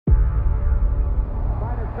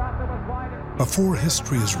Before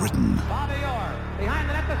history is written,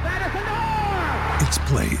 it's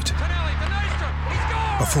played.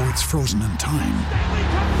 Before it's frozen in time,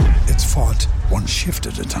 it's fought one shift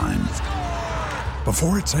at a time.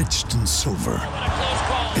 Before it's etched in silver,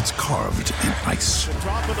 it's carved in ice.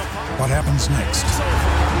 What happens next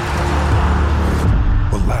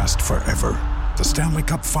will last forever. The Stanley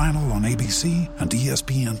Cup Final on ABC and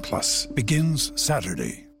ESPN Plus begins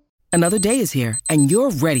Saturday. Another day is here, and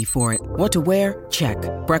you're ready for it. What to wear? Check.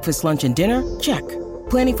 Breakfast, lunch, and dinner? Check.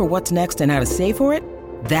 Planning for what's next and how to save for it?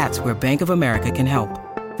 That's where Bank of America can help.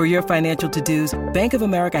 For your financial to-dos, Bank of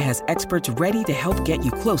America has experts ready to help get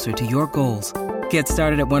you closer to your goals. Get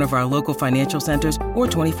started at one of our local financial centers or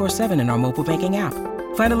 24/7 in our mobile banking app.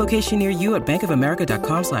 Find a location near you at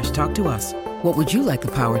bankofamerica.com/talktous. What would you like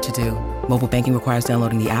the power to do? Mobile banking requires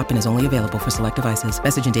downloading the app and is only available for select devices.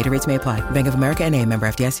 Message and data rates may apply. Bank of America N.A., member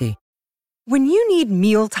FDIC. When you need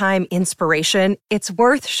mealtime inspiration, it's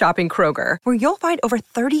worth shopping Kroger, where you'll find over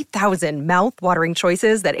 30,000 mouth-watering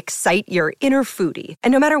choices that excite your inner foodie.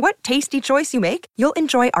 And no matter what tasty choice you make, you'll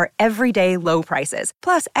enjoy our everyday low prices,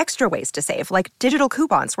 plus extra ways to save, like digital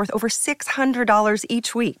coupons worth over $600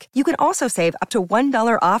 each week. You can also save up to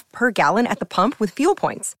 $1 off per gallon at the pump with fuel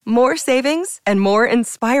points. More savings and more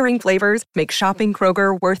inspiring flavors make shopping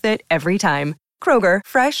Kroger worth it every time. Kroger,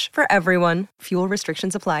 fresh for everyone. Fuel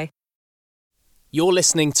restrictions apply. You're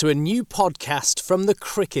listening to a new podcast from The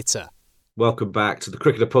Cricketer. Welcome back to The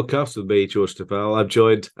Cricketer Podcast with me, George Tabell. I'm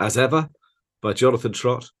joined, as ever, by Jonathan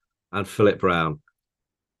Trott and Phillip Brown.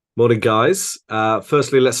 Morning, guys.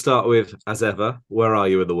 Firstly, let's start with, as ever, where are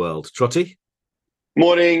you in the world? Trotty?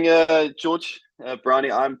 Morning, George.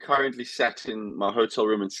 Brownie, I'm currently sat in my hotel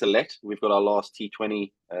room in Sylhet. We've got our last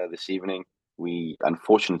T20 this evening. We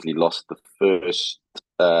unfortunately lost the first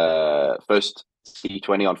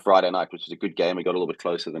T20 on Friday night, which was a good game. We got a little bit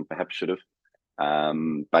closer than perhaps should have.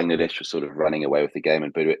 Bangladesh was sort of running away with the game,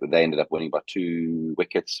 and they ended up winning by 2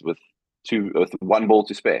 wickets with 1 ball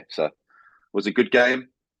to spare. So it was a good game.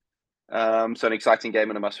 So an exciting game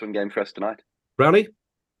and a must-win game for us tonight. Brownie?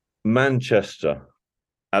 Manchester.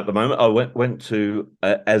 At the moment, I went to,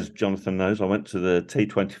 as Jonathan knows, I went to the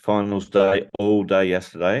T20 finals day all day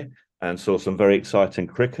yesterday and saw some very exciting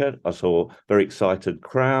cricket. I saw very excited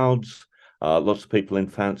crowds. Lots of people in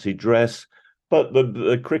fancy dress, but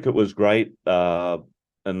the cricket was great, and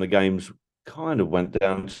the games kind of went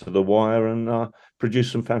down to the wire and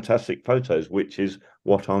produced some fantastic photos, which is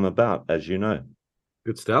what I'm about, as you know.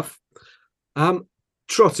 Good stuff.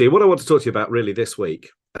 Trotty, what I want to talk to you about really this week,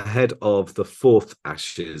 ahead of the 4th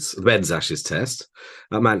Ashes, the men's Ashes test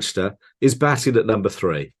at Manchester, is batting at number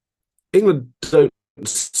 3. England don't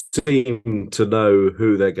seem to know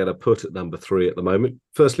who they're going to put at number 3 at the moment.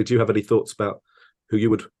 Firstly, do you have any thoughts about who you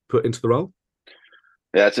would put into the role?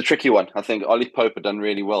 Yeah, it's a tricky one. I think Ollie Pope had done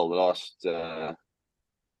really well the last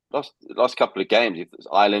couple of games.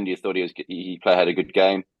 Ireland, you thought he had a good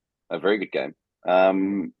game, a very good game.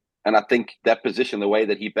 And I think that position, the way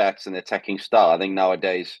that he bats and the attacking style, I think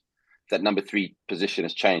nowadays that number 3 position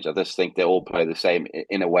has changed. I just think they all play the same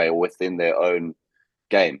in a way or within their own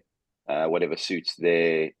game. Whatever suits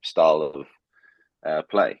their style of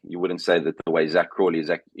play. You wouldn't say that the way Zach Crawley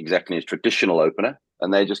is exactly his traditional opener,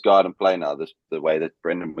 and they just go out and play now the way that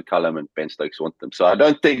Brendan McCullum and Ben Stokes want them. So I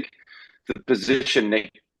don't think the position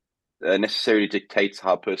necessarily dictates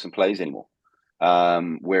how a person plays anymore.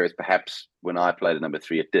 Whereas perhaps when I played at number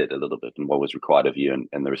 3, it did a little bit, and what was required of you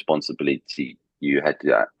and the responsibility you had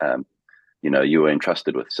to, you were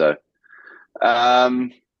entrusted with. So,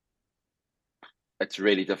 it's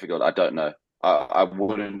really difficult. I don't know. I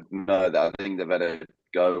wouldn't know that. I think they've had to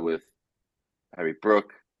go with Harry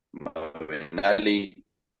Brook, Moeen Ali.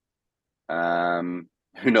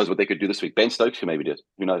 Who knows what they could do this week? Ben Stokes, who maybe did.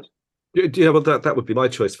 Who knows? Yeah, well, that would be my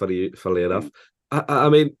choice, funnily enough. I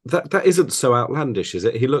mean, that isn't so outlandish, is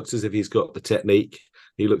it? He looks as if he's got the technique.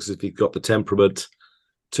 He looks as if he's got the temperament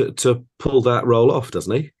to pull that role off,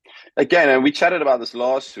 doesn't he? Again, and we chatted about this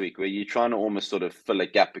last week, where you're trying to almost sort of fill a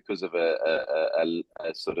gap because of a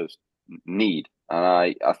sort of need. And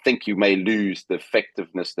I think you may lose the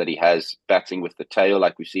effectiveness that he has batting with the tail,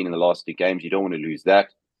 like we've seen in the last 2 games. You don't want to lose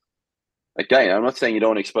that. Again, I'm not saying you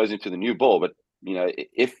don't want to expose him to the new ball, but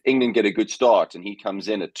if England get a good start and he comes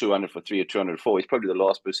in at 200 for 3 or 200 for 4, he's probably the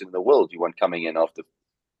last person in the world you want coming in after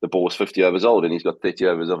the ball's 50 overs old and he's got 30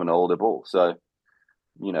 overs of an older ball. So,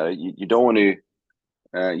 you don't want to.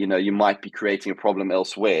 You might be creating a problem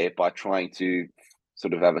elsewhere by trying to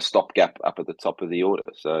sort of have a stopgap up at the top of the order.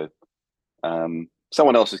 So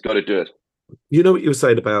someone else has got to do it. You know what you were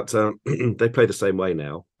saying about they play the same way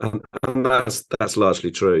now, and that's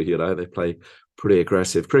largely true. They play pretty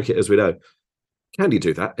aggressive cricket, as we know. Can you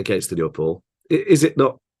do that against the new ball? Is it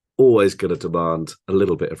not always going to demand a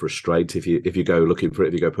little bit of restraint if you go looking for it,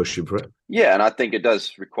 if you go pushing for it? Yeah, and I think it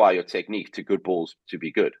does require your technique to good balls to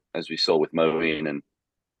be good, as we saw with Moeen. And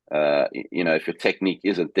if your technique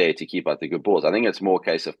isn't there to keep out the good balls, I think it's more a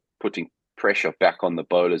case of putting pressure back on the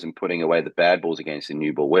bowlers and putting away the bad balls against the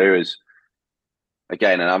new ball. Whereas,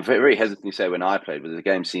 again, and I'm very, very hesitant to say when I played, but the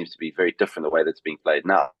game seems to be very different the way that's being played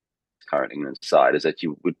now. Current England side is that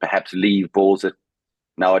you would perhaps leave balls that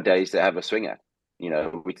nowadays they have a swing at.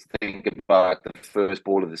 We think about the first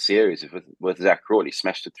ball of the series with Zach Crawley,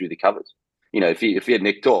 smashed it through the covers. If he had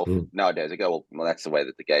nicked off nowadays, I go, well, that's the way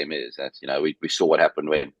that the game is. That's we saw what happened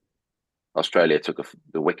when Australia took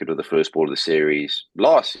the wicket with the first ball of the series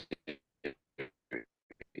last year.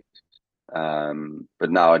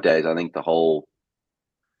 But nowadays, I think the whole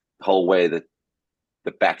way that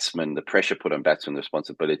the batsman, the pressure put on batsmen, the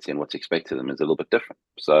responsibility and what's expected of them is a little bit different.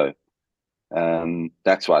 So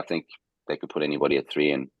that's why I think they could put anybody at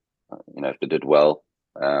 3, and if they did well,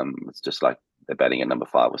 it's just like they're batting at number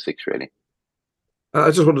 5 or 6, really. I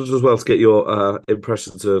just wanted as well to get your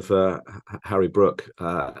impressions of Harry Brook.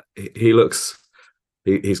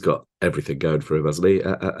 He's got everything going for him, hasn't he?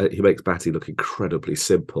 He makes batting look incredibly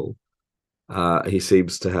simple. He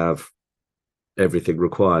seems to have everything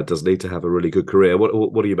required, doesn't he, to have a really good career?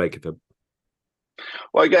 What do you make of him?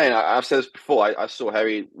 Well, again, I've said this before. I saw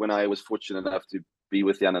Harry when I was fortunate enough to be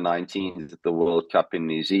with the under-19s at the World Cup in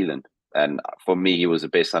New Zealand. And for me, he was the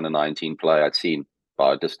best under-19 player I'd seen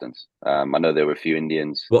by a distance. I know there were a few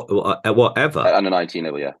Indians. Whatever? At under-19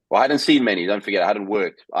 level, yeah. Well, I hadn't seen many. Don't forget, I hadn't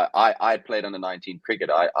worked. I had played under-19 cricket.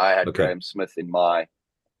 I had Graham Smith in my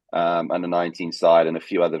under-19 side and a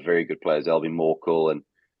few other very good players, Alvin Morkel,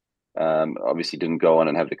 and obviously didn't go on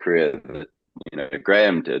and have the career that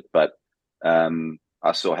Graham did. But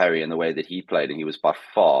I saw Harry in the way that he played, and he was by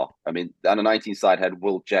far. I mean, the under-19 side had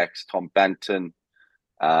Will Jacks, Tom Banton,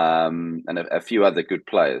 and a few other good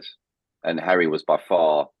players. And Harry was by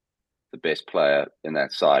far the best player in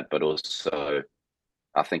that side. But also,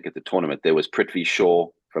 I think at the tournament, there was Prithvi Shaw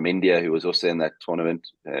from India, who was also in that tournament.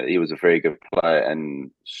 He was a very good player.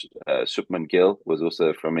 And Supman Gill was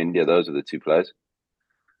also from India. Those are the 2 players.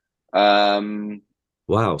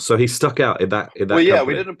 Wow. So he stuck out in that Well, yeah,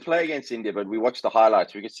 company. we didn't play against India, but we watched the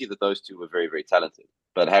highlights. We could see that those 2 were very, very talented.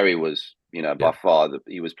 But Harry was, by far,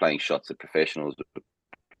 he was playing shots that professionals were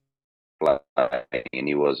playing, and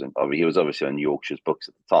he wasn't. He was obviously on Yorkshire's books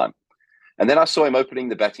at the time. And then I saw him opening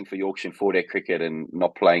the batting for Yorkshire in 4-day cricket and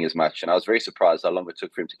not playing as much. And I was very surprised how long it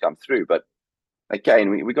took for him to come through. But again,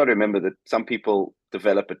 we got to remember that some people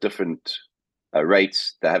develop at different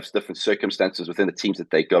rates. They have different circumstances within the teams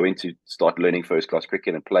that they go into, start learning first-class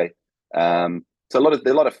cricket and play. So there are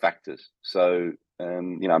a lot of factors. So,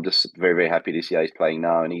 I'm just very, very happy to see how he's playing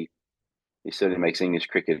now. And he certainly makes English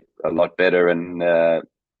cricket a lot better and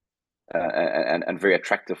very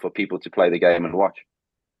attractive for people to play the game and watch.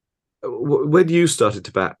 When you started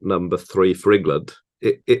to bat number 3 for England,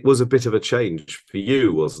 it was a bit of a change for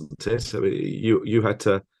you, wasn't it? I mean, you had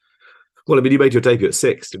to. Well, I mean, you made your debut at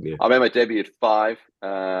 6, didn't you? I made my debut at 5.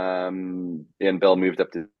 Ian Bell moved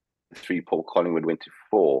up to 3. Paul Collingwood went to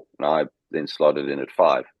 4, and I then slotted in at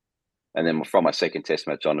 5. And then from my second Test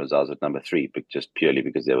match onwards, I was at number 3, but just purely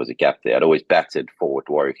because there was a gap there. I'd always batted forward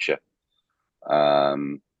Warwickshire.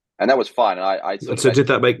 And that was fine. Did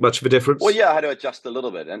that make much of a difference? Well, yeah, I had to adjust a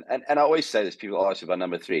little bit. And I always say this, people ask about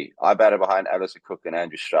number 3. I batted behind Alistair Cook and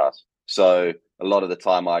Andrew Strauss. So a lot of the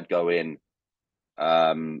time I'd go in,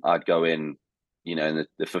 in the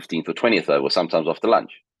 15th or 20th over, sometimes after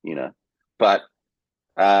lunch, But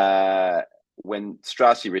when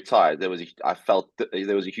Straussy retired, I felt that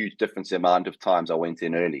there was a huge difference in the amount of times I went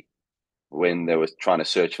in early when they was trying to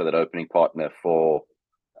search for that opening partner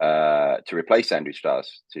to replace Andrew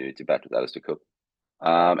Strauss to bat with Alistair Cook.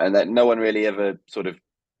 And that no one really ever sort of,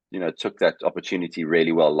 took that opportunity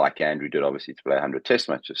really well, like Andrew did, obviously, to play 100 Test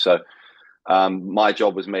matches. So my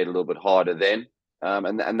job was made a little bit harder then.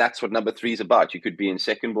 And that's what number 3 is about. You could be in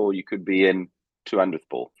second ball, you could be in 200th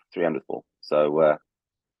ball, 300th ball. So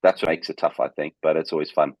that's what makes it tough, I think. But it's always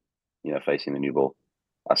fun, facing the new ball,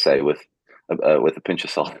 I say, with a pinch of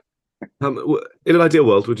salt. In an ideal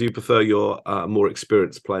world, would you prefer your more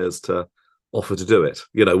experienced players to offer to do it?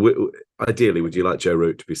 Ideally, would you like Joe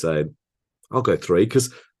Root to be saying, "I'll go 3"?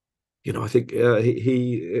 Because I think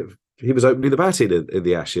he was opening the batting in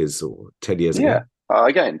the Ashes 10 years ago. Yeah,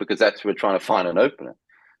 again, because we're trying to find an opener.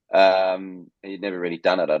 He'd never really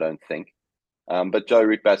done it, I don't think. But Joe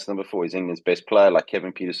Root bats number 4. He's England's best player, like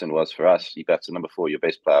Kevin Peterson was for us. He bats at number 4. Your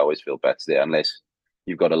best player, I always feel, bats there, unless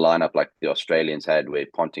you've got a lineup like the Australians had, where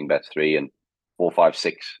Ponting bats 3 and 4, 5,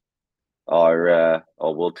 6 are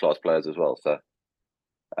world class players as well. So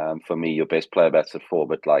for me, your best player bats at 4,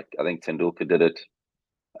 but like I think Tendulkar did it.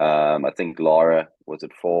 I think Lara was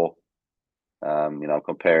at 4. I'm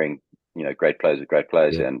comparing great players with great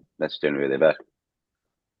players, and that's generally where they're at.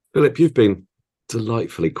 Philip, you've been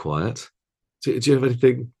delightfully quiet. Do you have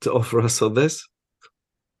anything to offer us on this?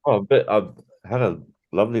 Oh, I've had a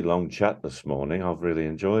lovely long chat this morning. I've really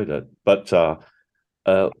enjoyed it, but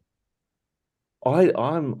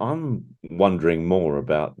I'm wondering more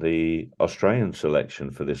about the Australian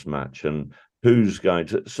selection for this match and who's going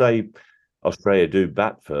to say Australia do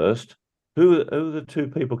bat first. Who are the 2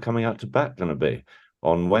 people coming out to bat going to be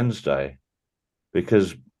on Wednesday?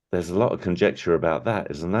 Because there's a lot of conjecture about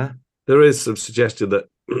that, isn't there? There is some suggestion that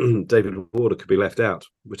David Warner could be left out,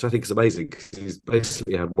 which I think is amazing because he's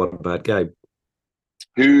basically had one bad game.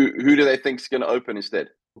 Who do they think is going to open instead?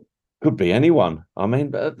 Could be anyone. I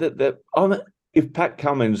mean, if Pat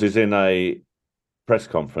Cummins is in a press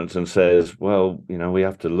conference and says, "Well, we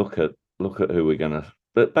have to look at who we're going to,"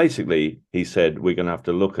 but basically he said we're going to have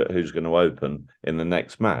to look at who's going to open in the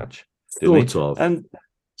next match.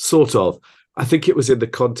 Sort of. I think it was in the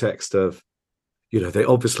context of, they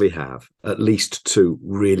obviously have at least 2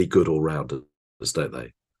 really good all-rounders, don't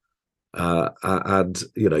they? And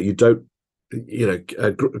you don't.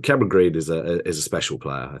 Cameron Green is a special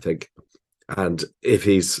player, I think. And if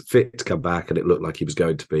he's fit to come back, and it looked like he was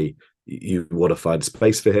going to be, you want to find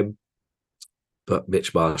space for him. But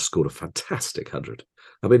Mitch Marsh scored a fantastic 100.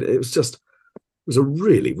 I mean, it was a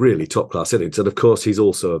really, really top-class innings. And, of course, he's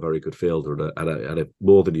also a very good fielder and a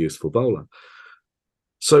more than useful bowler.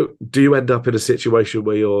 So do you end up in a situation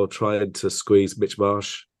where you're trying to squeeze Mitch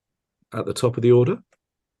Marsh at the top of the order?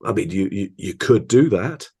 I mean, you could do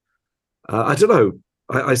that. I don't know.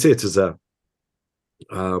 I see it as a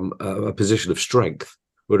position of strength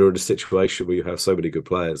when you're in a situation where you have so many good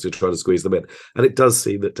players, you're trying to squeeze them in. And it does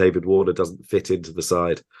seem that David Warner doesn't fit into the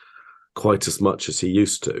side quite as much as he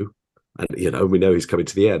used to. And, we know he's coming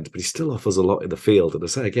to the end, but he still offers a lot in the field. And I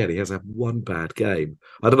say again, he has had one bad game.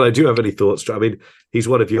 I don't know. Do you have any thoughts? I mean, he's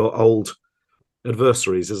one of your old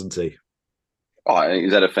adversaries, isn't he? Oh,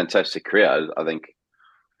 he's had a fantastic career. I think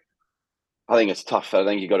it's tough. I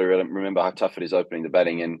think you've got to remember how tough it is opening the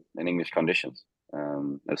batting in English conditions,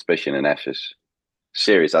 especially in an Ashes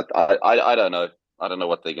series. I don't know. I don't know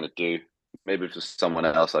what they're going to do. Maybe if it was someone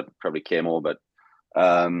else, I'd probably care more. But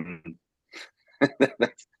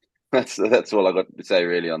that's all I got to say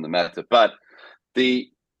really on the matter. But the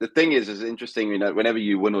thing is interesting. Whenever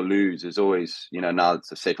you win or lose, there's always now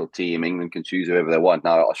it's a settled team. England can choose whoever they want.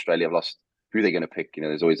 Now Australia have lost who they're going to pick.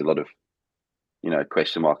 There's always a lot of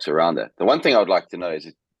question marks around that. The one thing I would like to know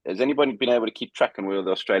is, has anybody been able to keep track on where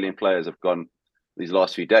the Australian players have gone these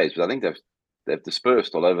last few days? Because I think they've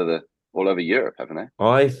dispersed all over Europe, haven't they?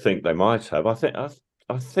 I think they might have. I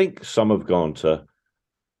think some have gone to,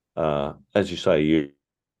 as you say,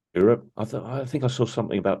 Europe. I think I saw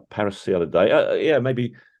something about Paris the other day.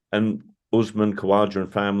 Maybe. And Usman Khawaja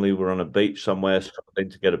and family were on a beach somewhere, struggling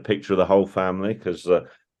to get a picture of the whole family because the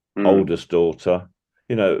oldest daughter.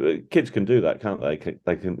 Kids can do that, can't they?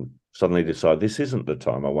 They can suddenly decide this isn't the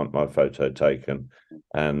time I want my photo taken,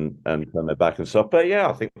 and turn their back and stuff. But yeah,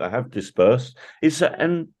 I think they have dispersed.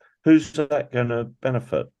 And who's that going to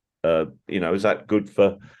benefit? Is that good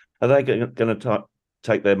for? Are they going to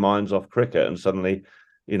take their minds off cricket and suddenly,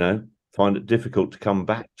 find it difficult to come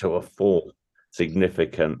back to a 4th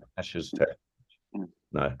significant Ashes test?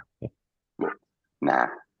 No. Nah.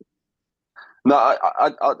 No,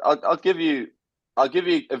 I'll give you a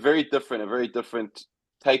very different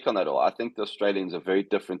take on that all. I think the Australians are very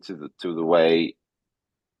different to the way.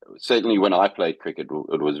 Certainly, when I played cricket,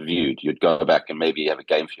 it was viewed. You'd go back and maybe have a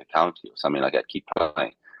game for your county or something like that. Keep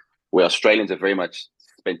playing. Where Australians have very much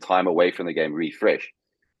spent time away from the game, refresh.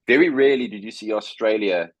 Very rarely did you see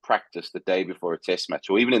Australia practice the day before a test match,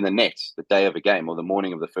 or even in the nets the day of a game or the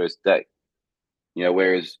morning of the first day.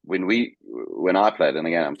 Whereas when I played, and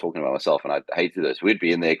again I'm talking about myself, and I hated this, we'd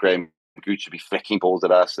be in there. Graham Gooch would be flicking balls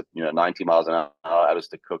at us at 90 miles an hour.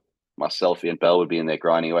 Alistair Cook, myself, and Bell would be in there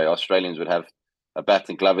grinding away. Australians would have a bat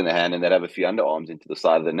and glove in their hand, and they'd have a few underarms into the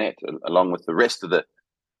side of the net, along with the rest of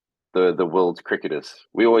the world's cricketers.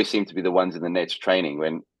 We always seem to be the ones in the nets training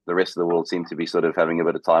when the rest of the world seem to be sort of having a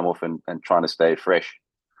bit of time off and trying to stay fresh.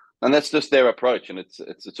 And that's just their approach. And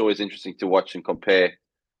it's always interesting to watch and compare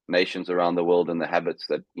nations around the world and the habits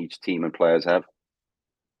that each team and players have.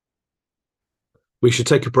 We should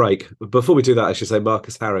take a break. Before we do that, I should say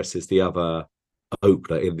Marcus Harris is the other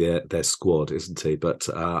opener in their squad, isn't he? But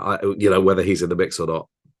whether he's in the mix or not,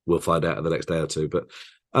 we'll find out in the next day or two. But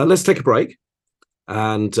let's take a break,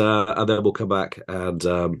 and then we'll come back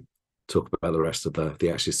and talk about the rest of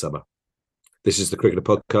the Ashes summer. This is the Cricketer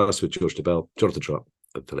Podcast with George DeBell, Jonathan Trott,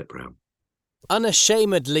 and Phillip Brown.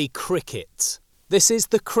 Unashamedly cricket. This is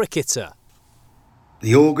the Cricketer.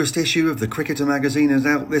 The August issue of the Cricketer magazine is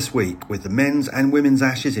out this week with the men's and women's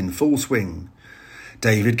Ashes in full swing.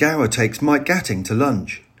 David Gower takes Mike Gatting to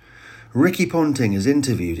lunch. Ricky Ponting is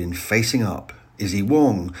interviewed in Facing Up. Izzy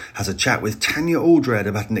Wong has a chat with Tanya Aldred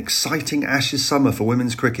about an exciting Ashes summer for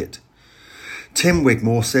women's cricket. Tim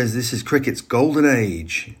Wigmore says this is cricket's golden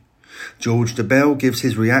age. George DeBell gives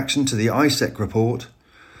his reaction to the ISEC report.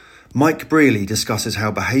 Mike Brealey discusses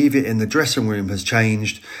how behaviour in the dressing room has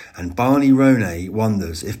changed, and Barney Ronay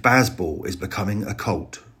wonders if Bazball is becoming a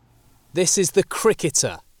cult. This is the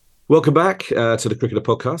Cricketer. Welcome back to the Cricketer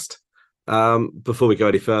Podcast. Before we go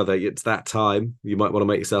any further, it's that time. You might want to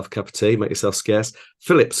make yourself a cup of tea, make yourself scarce.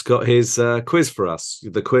 Philip's got his quiz for us,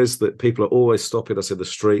 the quiz that people are always stopping us in the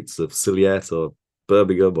streets of Sylhet or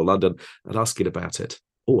Birmingham or London and asking about it.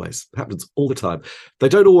 Always. It happens all the time. They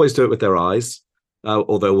don't always do it with their eyes,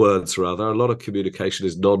 or their words, rather. A lot of communication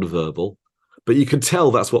is non-verbal, but you can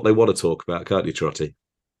tell that's what they want to talk about, can't you, Trotty?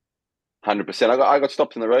 100%. I got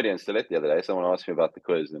stopped in the road in Sylhet the other day. Someone asked me about the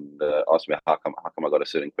quiz and asked me how come I got a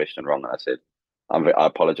certain question wrong. And I said, I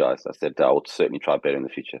apologise. I said, I will certainly try better in the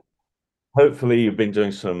future. Hopefully you've been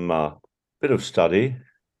doing some bit of study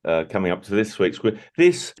coming up to this week's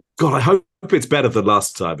quiz. God, I hope it's better than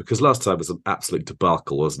last time, because last time was an absolute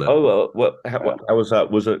debacle, wasn't it? Oh, well, how was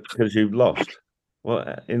that? Was it because you lost?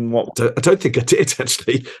 In what? I don't think I did,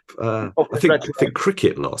 actually. I think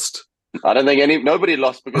cricket lost. I don't think nobody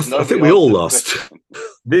lost because I think we all lost.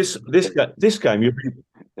 This game, you.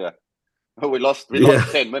 Yeah. Oh, we lost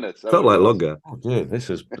 10 minutes. Felt like longer. Oh dear, this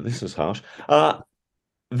is harsh.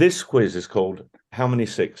 This quiz is called How Many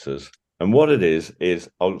Sixers? And what it is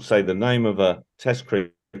I'll say the name of a Test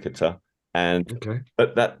cricketer, and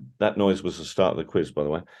that noise was the start of the quiz, by the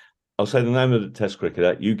way. I'll say the name of the Test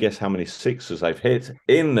cricketer. You guess how many sixes they've hit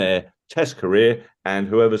in their Test career, and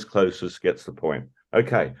whoever's closest gets the point.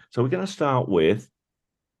 Okay, so we're going to start with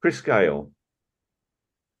Chris Gale.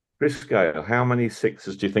 Chris Gale, how many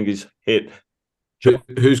sixes do you think he's hit?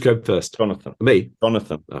 Who's going first? Jonathan. Me?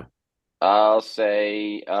 Jonathan. No. I'll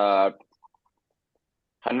say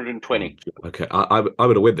 120. Okay, I'm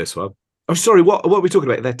going to win this one. I'm sorry, what are we talking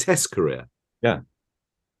about? Their Test career? Yeah.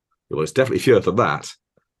 Well, it's definitely fewer than that.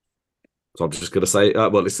 So I'm just going to say,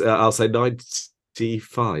 I'll say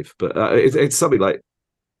 95, but it's something like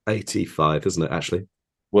 85, isn't it, actually?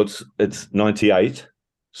 Well, it's 98.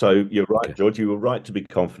 So you're right, George. You were right to be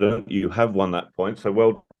confident. You have won that point. So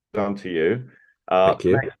well done to you. Thank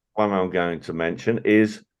you. Next one I'm going to mention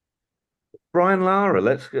is Brian Lara.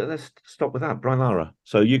 Let's stop with that. Brian Lara.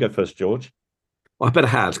 So you go first, George. Well, I better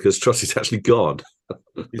had, because Trotty's actually gone.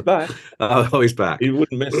 He's back. He's back. He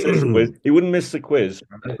wouldn't miss this quiz. He wouldn't miss the quiz.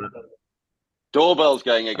 Doorbell's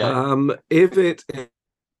going again.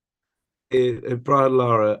 If Brian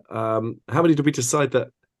Lara, how many did we decide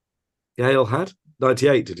that Gale had?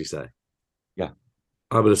 98, did you say? Yeah.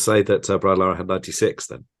 I'm going to say that Brian Lara had 96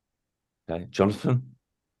 then. Okay, Jonathan?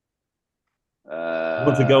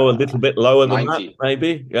 Want to go a little bit lower than 90. that,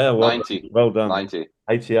 maybe? Yeah, well 90. Well done. 90.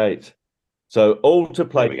 88. So all to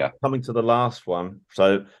play, coming to the last one.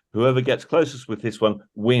 So whoever gets closest with this one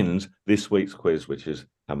wins this week's quiz, which is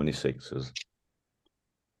how many sixes?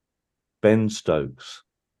 Ben Stokes.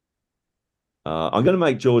 I'm going to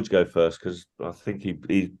make George go first because I think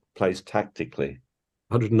he plays tactically.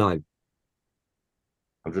 109.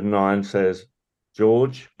 109 says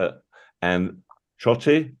George. And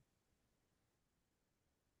Trotty?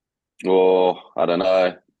 Oh, I don't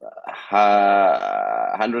know.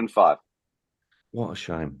 105. What a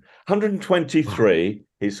shame. 123.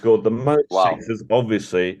 He scored the most sixes,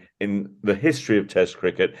 obviously, in the history of Test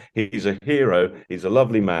cricket. He's a hero. He's a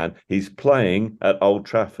lovely man. He's playing at Old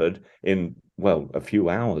Trafford in, a few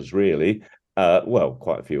hours, really.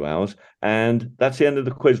 Quite a few hours. And that's the end of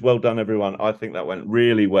the quiz. Well done, everyone. I think that went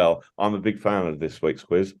really well. I'm a big fan of this week's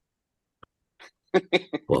quiz.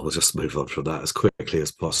 Well, we'll just move on from that as quickly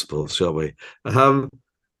as possible, shall we?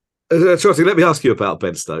 Trotty, let me ask you about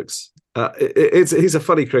Ben Stokes. He's a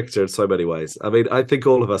funny cricketer in so many ways. I mean, I think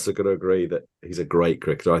all of us are going to agree that he's a great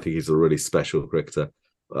cricketer. I think he's a really special cricketer,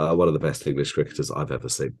 one of the best English cricketers I've ever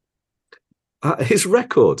seen. His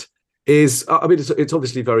record is, it's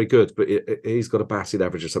obviously very good, but he's got a batting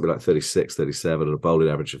average of something like 36, 37 and a bowling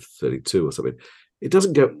average of 32 or something. It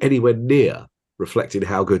doesn't go anywhere near reflecting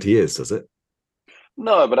how good he is, does it?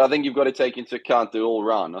 No, but I think you've got to take into account the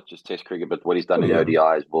all-round, not just Test cricket, but what he's done in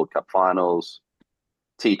ODIs, World Cup finals,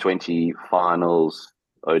 T20 finals,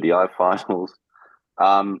 ODI finals.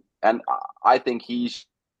 And I think he's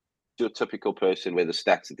your typical person where the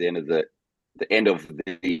stats at the end of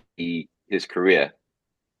his career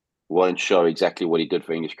won't show exactly what he did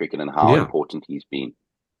for English cricket and how important he's been.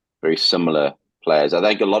 Very similar players. I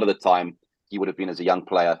think a lot of the time he would have been as a young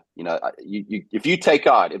player. If you take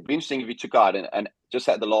out, it'd be interesting if you took out and just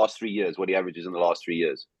had the last 3 years, what he averages in the last 3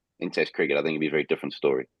 years in Test cricket. I think it'd be a very different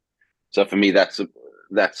story. So for me, that's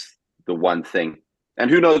the one thing. And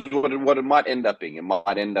who knows what it might end up being? It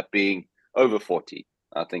might end up being over 40.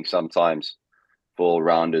 I think sometimes for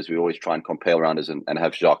all-rounders, we always try and compare rounders and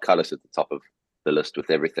have Jacques Kallis at the top of the list with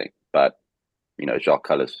everything. But, Jacques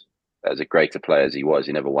Kallis, as a greater player as he was,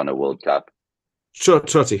 he never won a World Cup. Sure,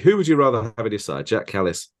 Trotty, who would you rather have in your side, Jack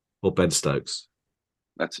Kallis or Ben Stokes?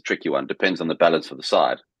 That's a tricky one. Depends on the balance of the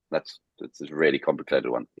side. It's a really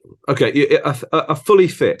complicated one. Okay, a fully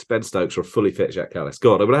fit Ben Stokes or a fully fit Jack Kallis?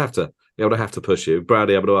 God, I'm going to have to push you.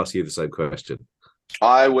 Brownie, I'm going to ask you the same question.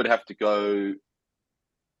 I would have to go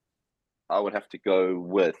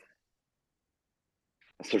with...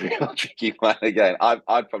 It's a real tricky one again.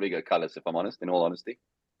 I'd probably go Kallis, if I'm honest, in all honesty.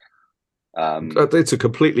 It's a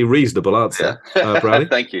completely reasonable answer, Brownie.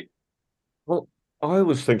 Thank you. Well, I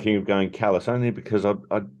was thinking of going Kallis only because I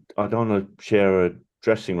don't want to share a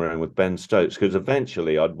dressing room with Ben Stokes, because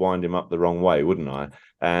eventually I'd wind him up the wrong way, wouldn't I?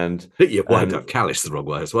 And you'd wind up Kallis the wrong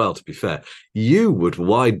way as well, to be fair. You would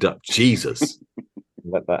wind up Jesus.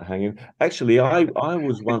 Let that hang in. Actually, I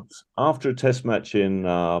was once, after a test match in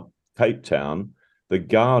Cape Town, The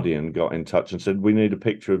Guardian got in touch and said, we need a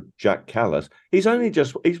picture of Jack Kallis. He's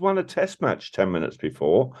won a test match 10 minutes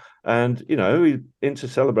before, and, he's in to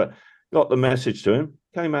celebrate. Got the message to him,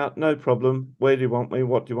 came out, no problem. Where do you want me?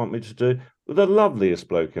 What do you want me to do? The loveliest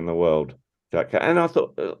bloke in the world, Jack. And I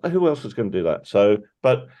thought, who else was going to do that? So,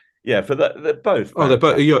 but yeah, for that, they're both. Oh, they're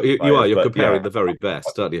both. You're comparing the very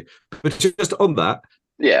best, aren't you? But just on that.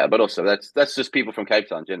 Yeah, but also that's just people from Cape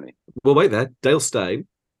Town, generally. Well, wait there. Dale Steyn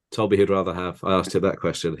told me he'd rather have. I asked him that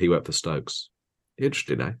question. He went for Stokes.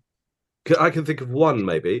 Interesting, eh? I can think of one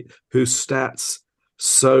maybe whose stats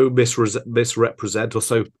so misrepresent or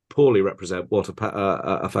so poorly represent what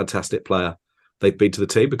a fantastic player they've been to the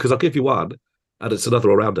team. Because I'll give you one, and it's another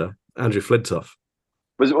all-rounder, Andrew Flintoff.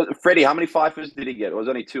 Was Freddie? How many fifers did he get? It was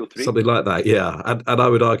only 2 or 3, something like that. Yeah, and I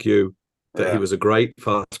would argue that he was a great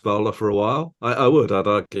fast bowler for a while. I'd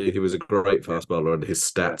argue he was a great fast bowler, and his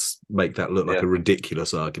stats make that look like a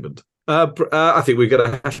ridiculous argument. I think we're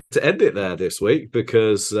going to have to end it there this week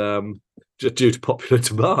because just due to popular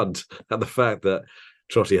demand and the fact that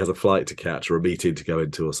Trotty has a flight to catch or a meeting to go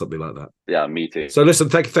into or something like that. Yeah, meeting. So listen,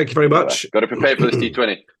 thank you very much. Got to prepare for this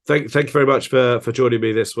T20. Thank you very much for joining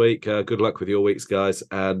me this week. Good luck with your weeks, guys.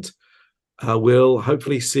 And we'll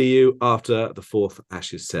hopefully see you after the 4th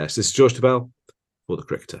Ashes Test. This is George DeBell for The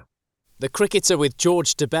Cricketer. The Cricketer with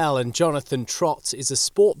George DeBell and Jonathan Trott is a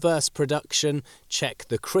Sportverse production. Check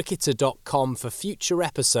thecricketer.com for future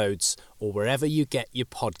episodes or wherever you get your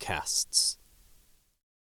podcasts.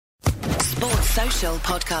 Sports Social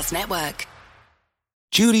Podcast Network.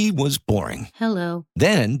 Judy was boring. Hello.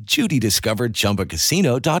 Then Judy discovered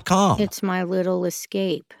ChumbaCasino.com. It's my little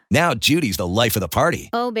escape. Now Judy's the life of the party.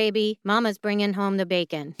 Oh, baby, mama's bringing home the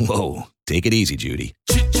bacon. Whoa, take it easy, Judy.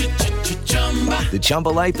 The Chumba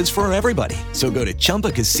life is for everybody. So go to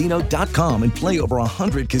ChumbaCasino.com and play over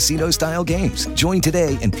 100 casino-style games. Join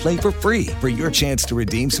today and play for free for your chance to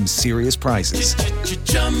redeem some serious prizes.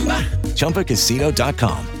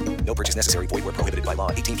 ChumbaCasino.com. No purchase necessary. Void where prohibited by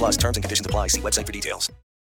law. 18+ terms and conditions apply. See website for details.